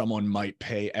someone might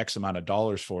pay X amount of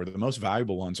dollars for. The most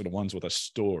valuable ones are the ones with a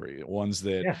story, ones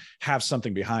that have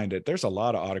something behind it. There's a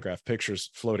lot of autographed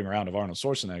pictures floating around of Arnold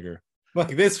Schwarzenegger.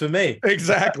 Like this for me.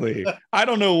 Exactly. I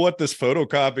don't know what this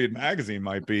photocopied magazine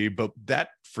might be, but that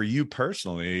for you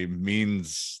personally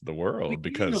means the world,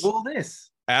 because all this,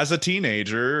 as a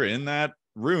teenager in that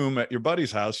room at your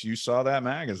buddy's house, you saw that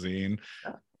magazine,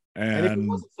 and if it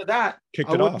wasn't for that,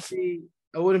 kicked it off.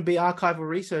 I wouldn't be archival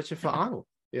researcher for Arnold.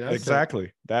 Exactly.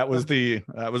 So, that was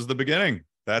the beginning.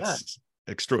 That's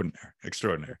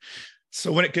extraordinary.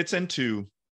 So when it gets into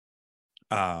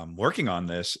working on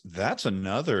this, that's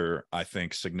another, I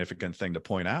think, significant thing to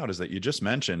point out, is that you just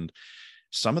mentioned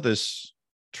some of this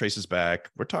traces back,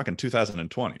 we're talking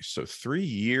 2020, so 3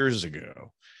 years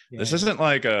ago. This isn't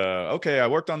like okay, I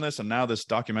worked on this and now this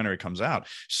documentary comes out.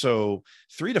 So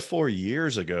 3 to 4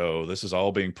 years ago, this is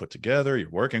all being put together. You're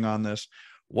working on this.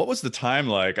 What was the time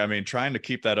like? I mean, trying to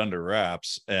keep that under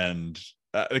wraps, and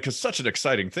because such an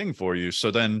exciting thing for you. So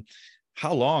then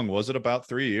how long was it? About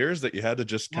 3 years that you had to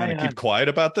just kind of keep quiet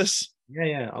about this?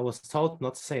 Yeah. I was told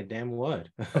not to say a damn word.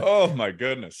 Oh my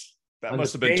goodness. That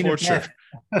must have been torture.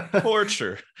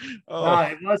 Torture. Oh, no,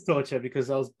 it was torture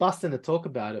because I was busting to talk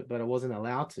about it, but I wasn't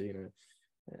allowed to,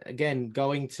 Again,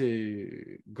 going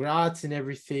to Graz and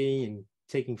everything and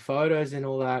taking photos and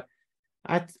all that.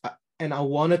 And I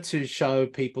wanted to show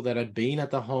people that I'd been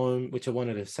at the home, which I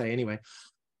wanted to say anyway.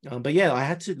 But yeah, I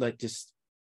had to like just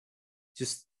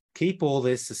keep all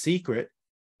this a secret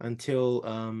until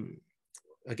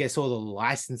I guess all the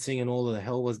licensing and all of the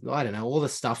hell was, I don't know, all the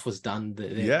stuff was done.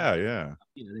 Yeah.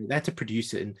 They had to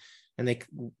produce it, and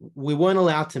we weren't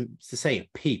allowed to say a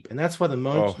peep. And that's why the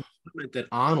moment that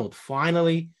Arnold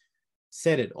finally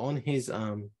said it on his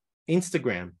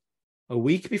Instagram a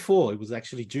week before, it was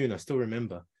actually June, I still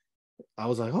remember. I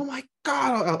was like, oh my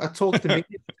God. I talked to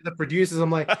the producers.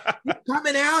 I'm like, it's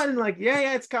coming out. And like,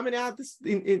 yeah, it's coming out this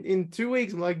in 2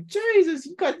 weeks. I'm like, Jesus,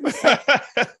 you got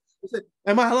said,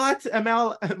 am I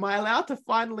allowed to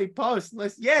finally post?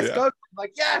 Unless, yes, go. I'm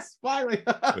like, yes, finally.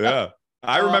 Yeah.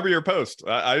 I remember your post.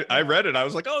 I read it. I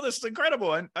was like, oh, this is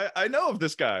incredible. I know of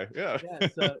this guy. Yeah.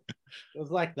 So it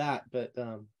was like that. But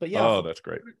yeah. Oh, that's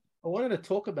great. I wanted to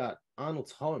talk about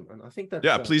Arnold's home. And I think that.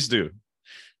 Yeah, please do.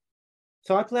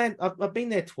 So I've been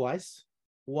there twice.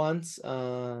 Once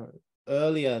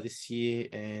earlier this year,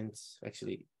 and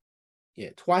actually,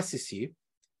 twice this year.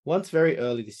 Once very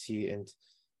early this year,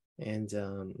 and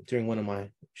during one of my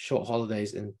short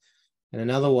holidays, and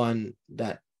another one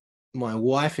that my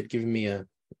wife had given me a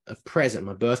present.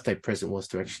 My birthday present was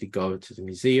to actually go to the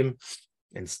museum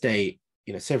and stay,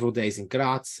 several days in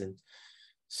Graz. And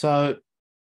so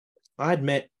I'd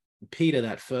met Peter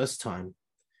that first time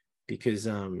because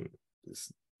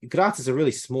Graz is a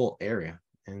really small area,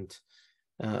 and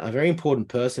a very important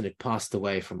person had passed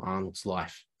away from Arnold's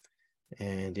life.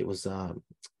 And it was,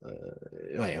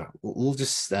 we'll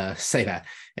just say that.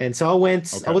 And so I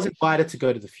went, I was invited to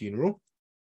go to the funeral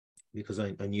because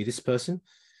I knew this person.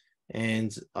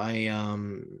 And I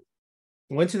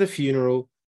went to the funeral.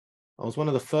 I was one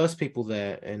of the first people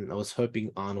there, and I was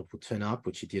hoping Arnold would turn up,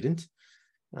 which he didn't.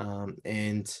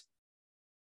 And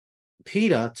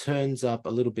Peter turns up a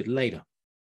little bit later.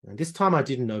 And this time I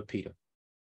didn't know Peter.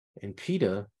 And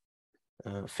Peter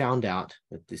found out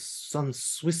that there's some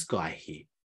Swiss guy here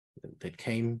that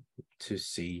came to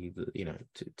see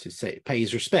to pay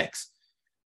his respects.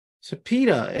 So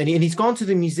Peter, and he's gone to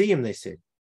the museum, they said.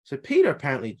 So Peter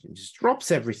apparently just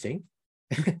drops everything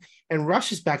and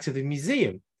rushes back to the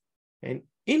museum. And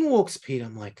in walks Peter.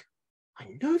 I'm like, I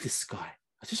know this guy.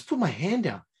 I just put my hand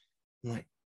out. I'm like,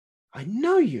 I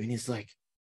know you. And he's like,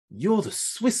 you're the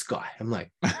Swiss guy. I'm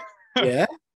like, yeah.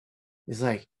 He's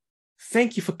like,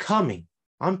 thank you for coming.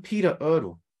 I'm Peter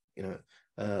Erdl,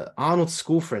 Arnold's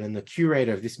school friend and the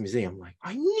curator of this museum. I'm like,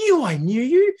 I knew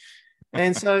you.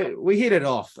 And so we hit it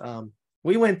off.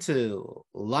 We went to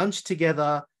lunch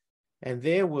together, and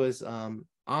there was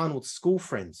Arnold's school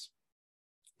friends.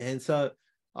 And so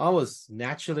I was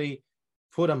naturally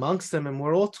put amongst them, and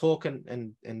we're all talking,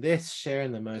 and they're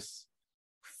sharing the most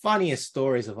funniest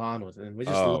stories of Arnold. And we're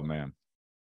just man.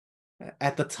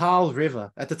 At the Tal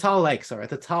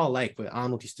Lake where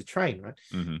Arnold used to train, right?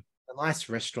 Mm-hmm. A nice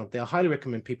restaurant there. I highly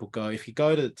recommend people go. If you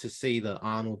go to see the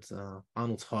Arnold's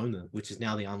home, which is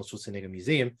now the Arnold Schwarzenegger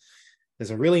Museum,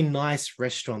 there's a really nice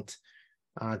restaurant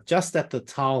just at the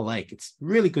Tal Lake. It's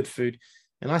really good food.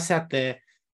 And I sat there,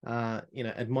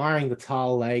 admiring the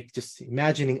Tal Lake, just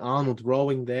imagining Arnold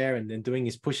rowing there and then doing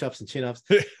his push-ups and chin-ups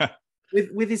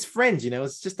with his friends.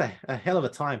 It's just a hell of a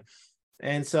time.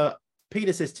 And so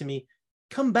Peter says to me,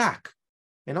 come back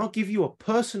and I'll give you a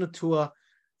personal tour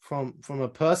from a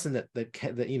person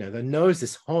that knows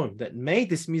this home, that made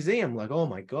this museum. Like, oh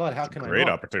my God, how can I? Great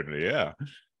opportunity, yeah.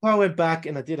 I went back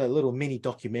and I did a little mini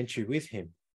documentary with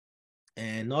him.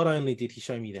 And not only did he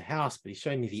show me the house, but he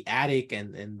showed me the attic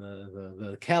and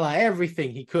the cellar,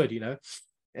 everything he could,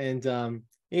 And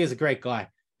he was a great guy.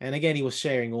 And again, he was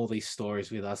sharing all these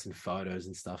stories with us and photos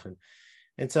and stuff.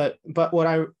 And so, but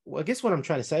I guess what I'm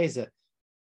trying to say is that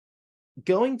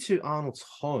going to Arnold's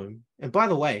home, and by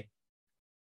the way,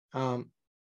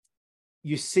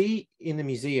 you see in the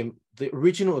museum the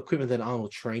original equipment that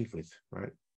Arnold trained with,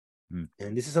 right? Mm.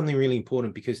 And this is something really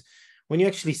important because when you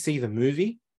actually see the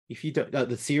movie, if you don't,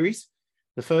 the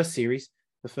first series,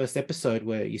 the first episode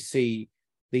where you see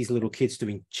these little kids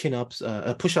doing chin-ups,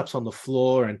 push-ups on the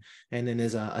floor, and then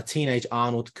there's a teenage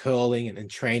Arnold curling and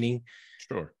training.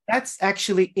 Sure. That's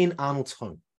actually in Arnold's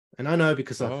home. And I know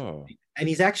because and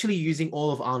he's actually using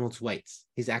all of Arnold's weights.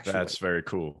 His actual That's weights. very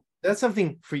cool. That's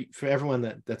something for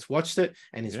everyone that's watched it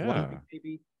and is wondering,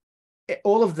 maybe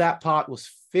all of that part was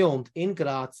filmed in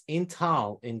Graz, in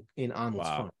Tal, in Arnold's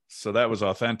home. So that was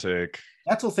authentic.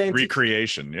 That's authentic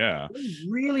recreation. Yeah. They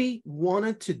really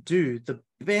wanted to do the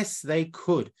best they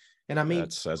could. And I mean,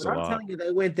 that says a lot. I'm telling you,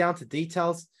 they went down to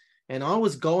details, and I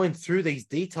was going through these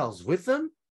details with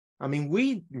them. I mean,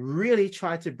 we really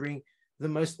tried to bring the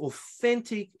most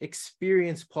authentic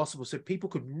experience possible so people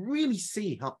could really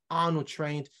see how Arnold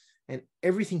trained and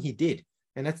everything he did.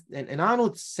 And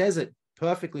Arnold says it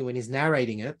perfectly when he's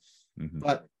narrating it,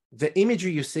 but the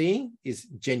imagery you're seeing is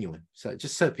genuine. So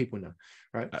just so people know,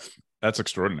 right? That's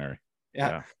extraordinary.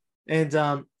 Yeah. And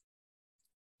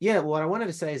what I wanted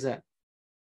to say is that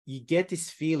you get this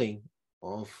feeling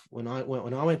of when I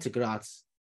went to Graz,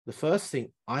 the first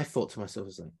thing I thought to myself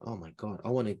was like, oh my God,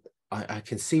 I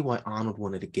can see why Arnold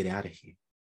wanted to get out of here.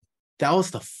 That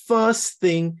was the first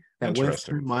thing that went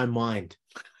through my mind.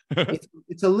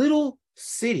 It's a little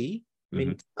city. I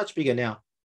mean, it's much bigger now.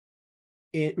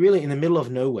 Really in the middle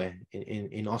of nowhere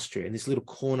in Austria, in this little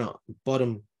corner,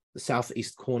 the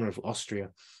southeast corner of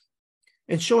Austria.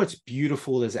 And sure, it's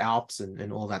beautiful. There's Alps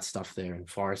and all that stuff there, and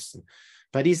forests.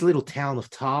 But his little town of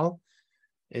Tal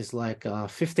is like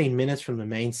 15 minutes from the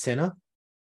main center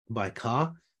by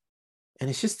car. And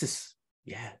it's just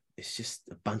it's just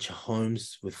a bunch of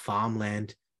homes with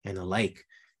farmland and a lake.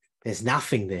 There's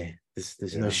nothing there.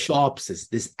 There's no shops.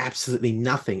 There's absolutely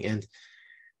nothing.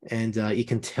 And you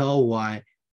can tell why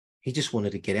he just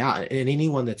wanted to get out. And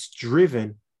anyone that's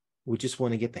driven would just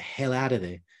want to get the hell out of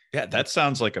there. Yeah, that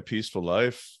sounds like a peaceful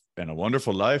life and a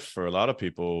wonderful life for a lot of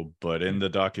people. But in the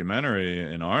documentary,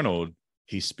 in Arnold,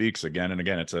 he speaks again and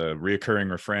again. It's a reoccurring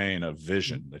refrain of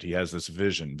vision, that he has this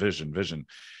vision.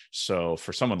 So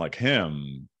for someone like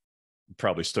him,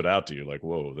 probably stood out to you like,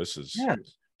 whoa, this is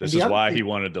why he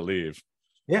wanted to leave.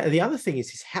 Yeah, the other thing is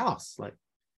his house. Like,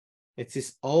 it's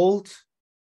this old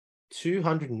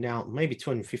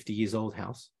 250 years old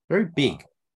house, very big. Wow.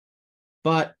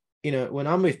 But when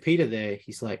I'm with Peter there,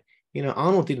 he's like,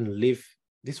 Arnold didn't live.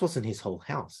 This wasn't his whole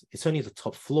house. It's only the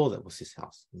top floor that was his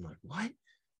house. I'm like, what?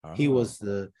 Oh. He was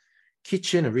the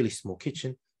kitchen, a really small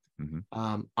kitchen.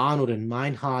 Arnold and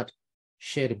Meinhard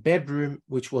shared a bedroom,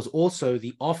 which was also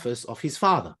the office of his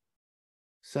father.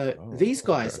 So these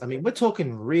guys, I mean, we're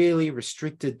talking really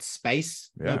restricted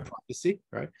space, no privacy,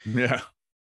 right? Yeah.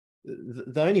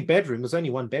 The only bedroom, there's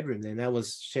only one bedroom there, and that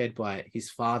was shared by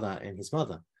his father and his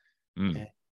mother. And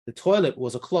the toilet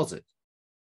was a closet,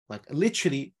 like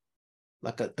literally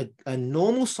like a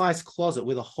normal size closet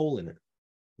with a hole in it.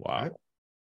 Wow. Right?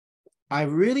 I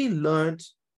really learned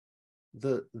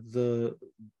the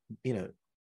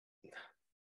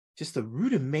just the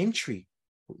rudimentary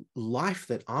life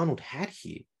that Arnold had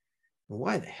here. And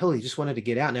why the hell he just wanted to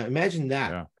get out. Now imagine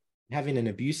that, having an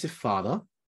abusive father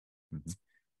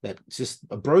that's just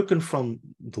broken from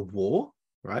the war,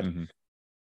 right?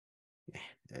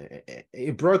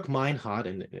 It broke Meinhard,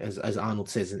 and as Arnold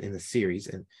says in the series,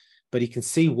 but you can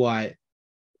see why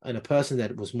in a person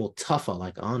that was more tougher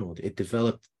like Arnold, it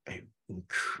developed an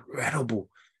incredible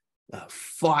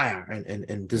fire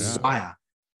and desire.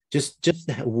 Just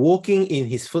walking in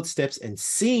his footsteps and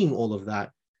seeing all of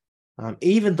that.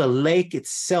 Even the lake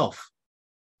itself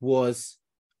was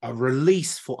a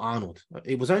release for Arnold.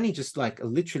 It was only just like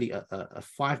literally a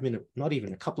 5 minute, not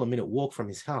even a couple of minute walk from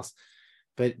his house.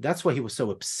 But that's why he was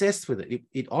so obsessed with it.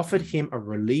 It offered him a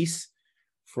release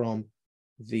from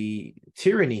the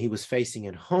tyranny he was facing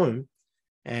at home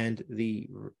and the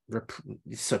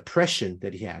suppression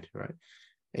that he had, right?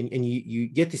 And you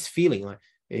get this feeling like,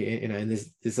 and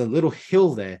there's a little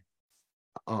hill there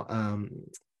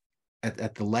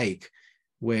at the lake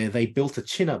where they built a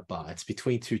chin-up bar. It's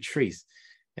between two trees.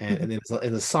 And there's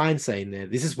a sign saying there,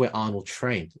 this is where Arnold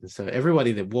trained. And so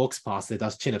everybody that walks past there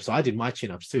does chin-ups. So I did my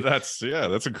chin-ups too. That's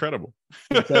incredible.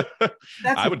 So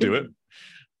I would do it.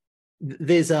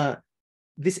 There's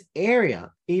this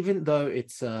area, even though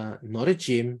it's not a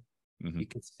gym, you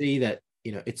can see that,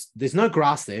 there's no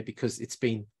grass there because it's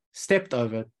been stepped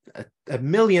over a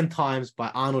million times by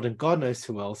Arnold and God knows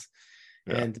who else.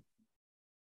 Yeah. And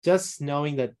just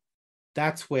knowing that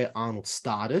that's where Arnold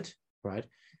started, right?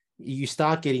 You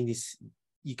start getting this,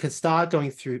 you can start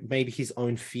going through maybe his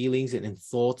own feelings and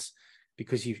thoughts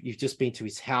because you've just been to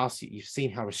his house. You've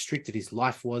seen how restricted his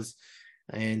life was.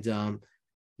 And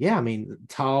I mean,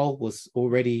 Tal was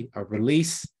already a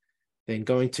release. Then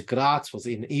going to Graz was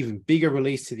an even bigger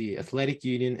release to the athletic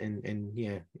union. And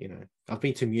yeah, you know, I've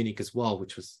been to Munich as well,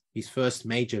 which was his first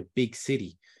major big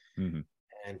city. Mm-hmm.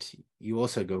 And you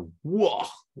also go, whoa,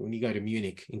 when you go to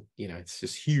Munich, you know, it's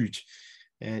just huge.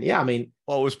 And yeah, I mean,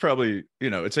 well, it was probably,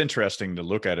 you know, it's interesting to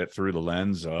look at it through the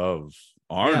lens of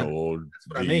Arnold,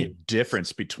 the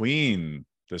difference between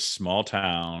this small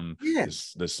town,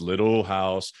 this little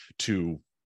house to,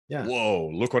 whoa,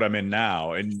 look what I'm in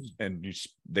now. And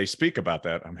they speak about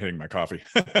that. I'm hitting my coffee.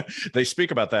 They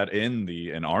speak about that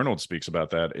and Arnold speaks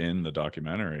about that in the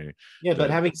documentary. Yeah,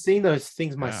 but having seen those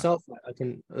things myself,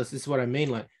 this is what I mean.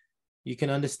 Like, you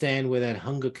can understand where that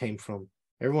hunger came from.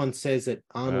 Everyone says that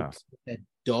Arnold had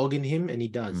dog in him, and he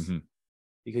does,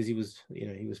 because he was, you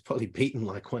know, he was probably beaten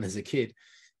like one as a kid.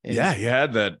 And he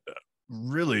had that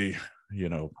really, you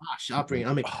know, harsh upbringing.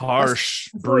 I mean, harsh,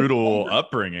 brutal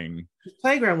upbringing. His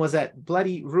playground was that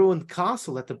bloody ruined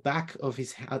castle at the back of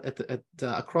his house,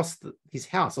 across his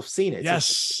house. I've seen it.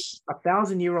 It's a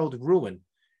 1,000-year-old ruin,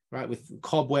 right, with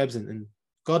cobwebs and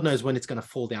God knows when it's going to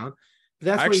fall down.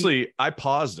 That's actually, I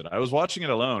paused it. I was watching it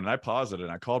alone, and I paused it,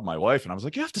 and I called my wife, and I was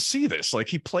like, "You have to see this! Like,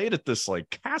 he played at this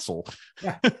like castle."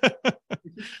 Yeah,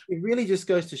 it really just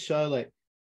goes to show, like,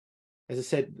 as I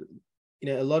said,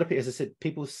 you know, a lot of people, as I said,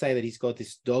 people say that he's got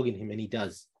this dog in him, and he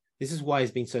does. This is why he's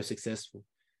been so successful.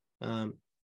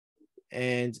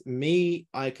 And me,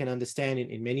 I can understand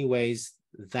in many ways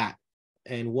that.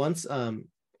 And once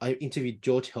I interviewed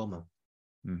George Helmer,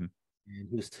 and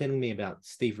he was telling me about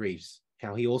Steve Reeves,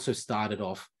 how he also started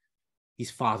off, his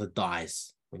father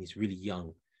dies when he's really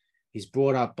young. He's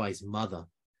brought up by his mother.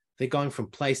 They're going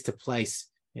from place to place,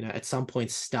 you know, at some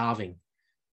point starving.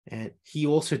 And he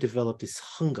also developed this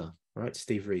hunger, right,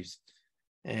 Steve Reeves.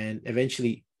 And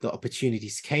eventually the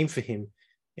opportunities came for him,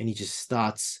 and he just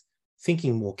starts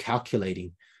thinking more,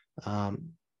 calculating.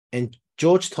 And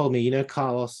George told me, you know,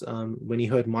 Carlos, when he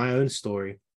heard my own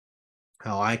story,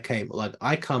 how I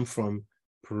come from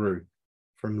Peru,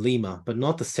 from Lima, but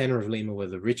not the center of Lima where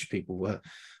the rich people were.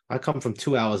 I come from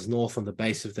 2 hours north on the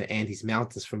base of the Andes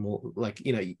Mountains, from all, like,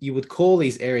 you know, you would call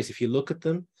these areas, if you look at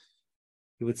them,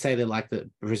 you would say they're like the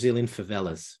Brazilian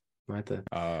favelas, right?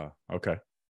 Okay.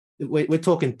 We're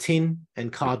talking tin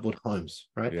and cardboard homes,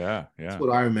 right? Yeah. That's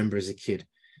what I remember as a kid.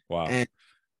 Wow. And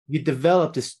you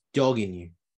develop this dog in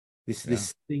you,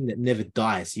 this thing that never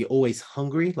dies. You're always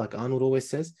hungry, like Arnold always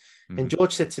says. And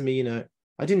George said to me, you know,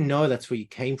 I didn't know that's where you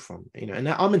came from, you know. And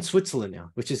now I'm in Switzerland now,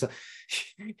 which is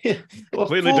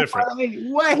completely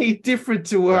different, way different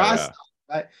to where I started,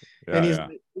 right? And he's,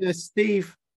 you know,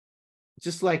 Steve,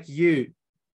 just like you,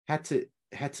 had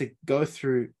to go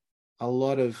through a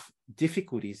lot of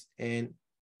difficulties, and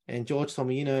George told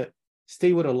me, you know,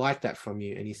 Steve would have liked that from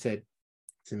you. And he said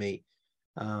to me,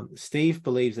 Steve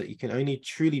believes that you can only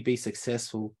truly be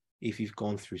successful if you've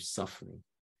gone through suffering.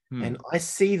 And I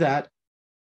see that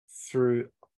through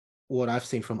what I've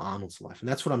seen from Arnold's life. And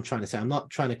that's what I'm trying to say. I'm not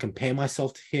trying to compare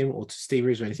myself to him or to Steve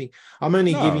Reeves or anything. I'm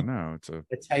only giving a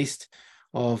taste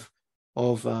of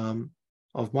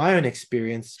my own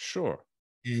experience. Sure.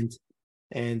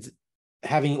 And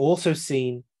having also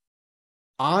seen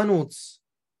Arnold's,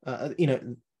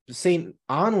 seen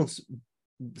Arnold's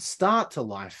start to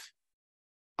life,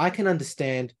 I can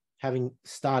understand, having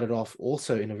started off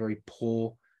also in a very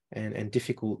poor and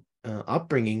difficult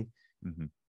upbringing.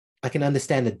 I can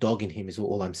understand the dog in him, is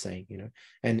all I'm saying, you know.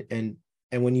 And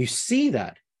when you see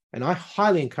that, and I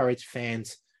highly encourage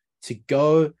fans to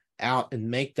go out and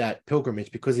make that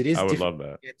pilgrimage, because it is, I would love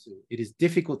that. It is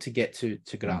difficult to get to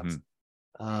Graz.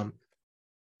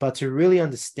 But to really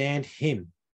understand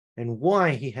him and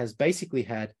why he has basically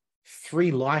had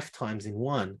 3 lifetimes in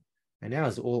one, and now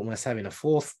is almost having a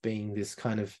 4th, being this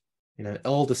kind of, you know,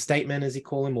 elder statesman, as he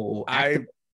call him, or actor.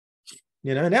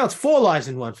 You know, now it's 4 lives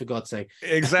in one, for God's sake.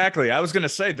 Exactly. I was going to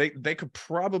say they could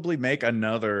probably make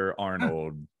another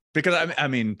Arnold, because I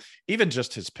mean, even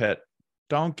just his pet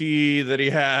donkey that he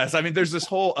has. I mean, there's this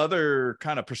whole other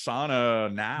kind of persona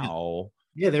now.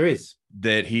 Yeah, there is,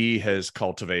 that he has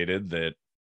cultivated. That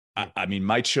I mean,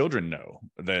 my children know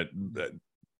that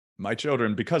my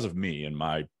children, because of me and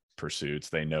my pursuits,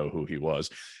 they know who he was.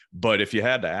 But if you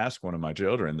had to ask one of my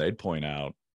children, they'd point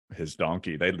out his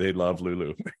donkey. They love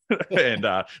Lulu and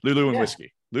Lulu and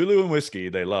whiskey. Lulu and whiskey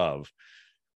they love.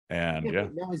 And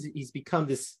now he's become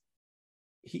this,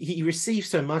 he receives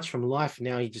so much from life,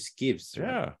 now he just gives.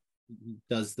 Right? He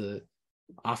does the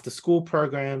after school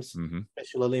programs,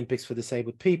 Special Olympics for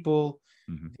disabled people,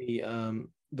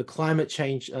 the climate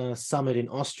change summit in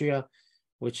Austria,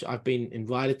 which I've been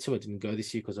invited to. I didn't go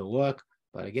this year because of work,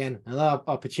 but again, another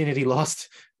opportunity lost,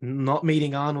 not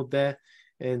meeting Arnold there.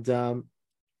 And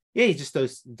yeah, he just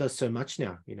does so much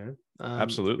now, you know.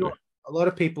 Absolutely. A lot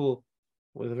of people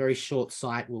with a very short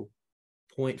sight will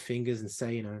point fingers and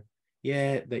say, you know,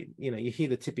 yeah, you hear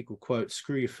the typical quote,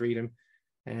 "Screw your freedom,"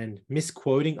 and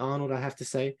misquoting Arnold, I have to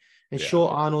say. And sure,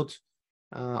 Arnold,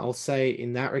 I'll say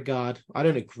in that regard, I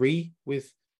don't agree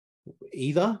with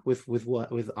either with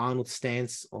Arnold's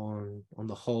stance on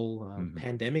the whole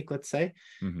pandemic, let's say.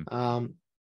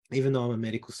 Even though I'm a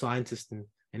medical scientist and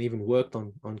even worked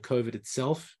on COVID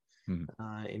itself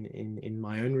in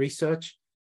my own research,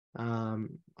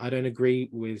 I don't agree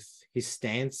with his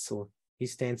stance.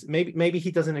 Maybe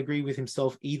he doesn't agree with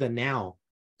himself either now,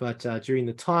 but during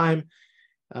the time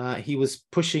he was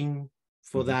pushing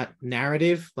for that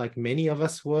narrative, like many of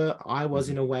us were. I was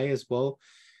in a way as well.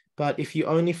 But if you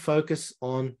only focus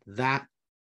on that,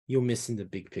 you're missing the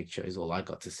big picture, is all I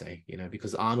got to say, you know,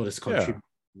 because Arnold has contributed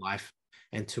to life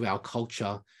and to our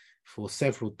culture for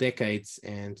several decades.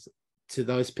 And to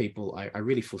those people, I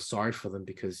really feel sorry for them,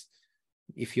 because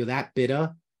if you're that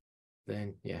bitter,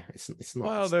 then it's not.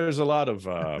 Well, there's a lot of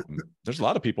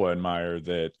people I admire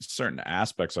that certain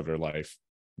aspects of their life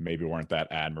maybe weren't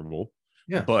that admirable.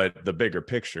 Yeah. But the bigger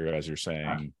picture, as you're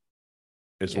saying,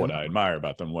 is what I admire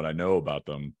about them, what I know about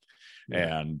them.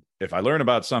 Yeah. And if I learn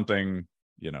about something,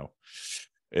 you know,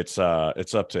 it's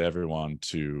up to everyone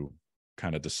to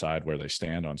kind of decide where they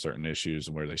stand on certain issues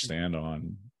and where they stand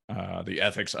on the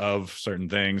ethics of certain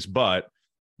things. But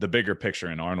the bigger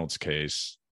picture in Arnold's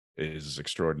case is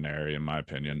extraordinary, in my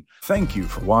opinion. Thank you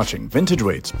for watching Vintage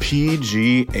Weights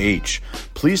PGH.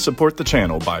 Please support the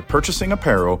channel by purchasing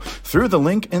apparel through the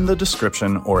link in the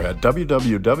description or at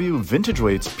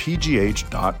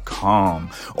www.vintageweightspgh.com.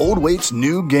 Old weights,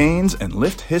 new gains, and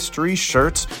lift history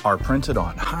shirts are printed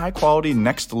on high-quality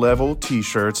next-level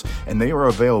t-shirts, and they are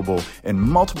available in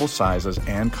multiple sizes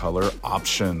and color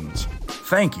options.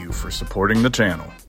 Thank you for supporting the channel.